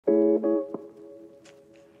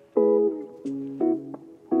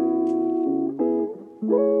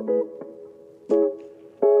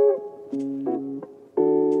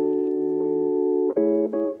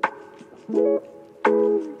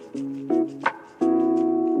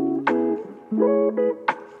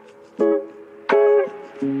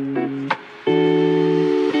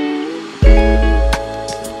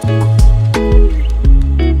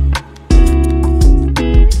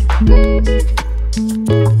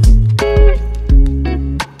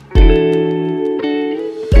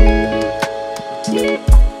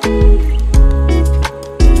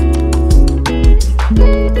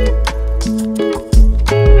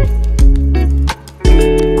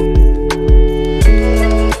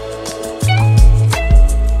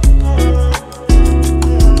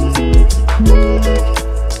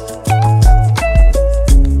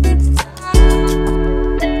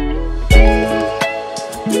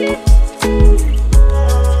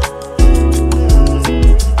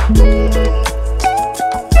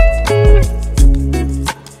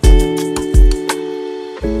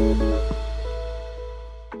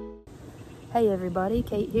Hey everybody,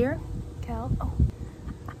 Kate here. Cal. Oh.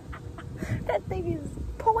 That thing is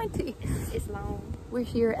pointy. It's long. We're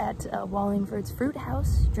here at Wallingford's Fruit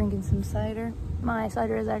House, drinking some cider. My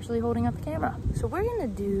cider is actually holding up the camera. So we're gonna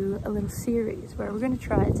do a little series where we're gonna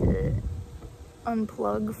try to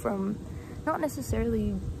unplug from, not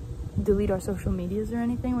necessarily delete our social medias or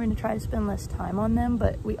anything. We're gonna try to spend less time on them,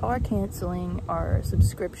 but we are canceling our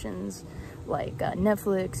subscriptions like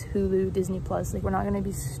Netflix, Hulu, Disney Plus. Like, we're not gonna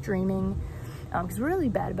be streaming because we're really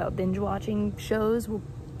bad about binge watching shows. We'll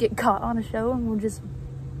get caught on a show and we'll just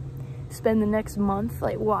spend the next month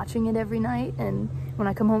like watching it every night, and when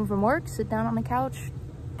I come home from work, sit down on the couch,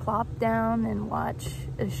 plop down and watch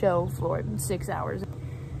a show for 6 hours.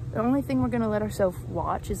 The only thing we're gonna let ourselves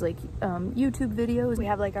watch is like YouTube videos. We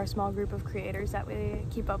have like our small group of creators that we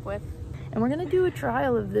keep up with, and we're gonna do a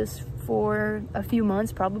trial of this for a few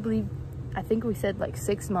months, probably. I think we said like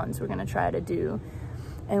 6 months we're gonna try to do,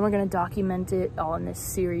 and we're gonna document it all in this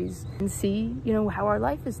series and see, you know, how our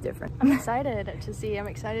life is different. I'm excited to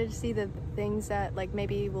see the things that, like,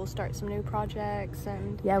 maybe we'll start some new projects.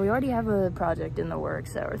 And yeah, we already have a project in the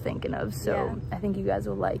works that we're thinking of, so yeah. I think you guys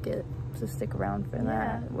will like it, so stick around for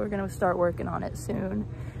that. We're gonna start working on it soon.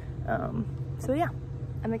 So yeah,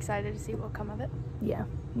 I'm excited to see what will come of it. Yeah,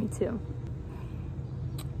 me too.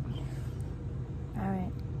 All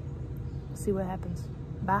right, see what happens.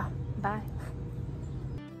 Bye. Bye.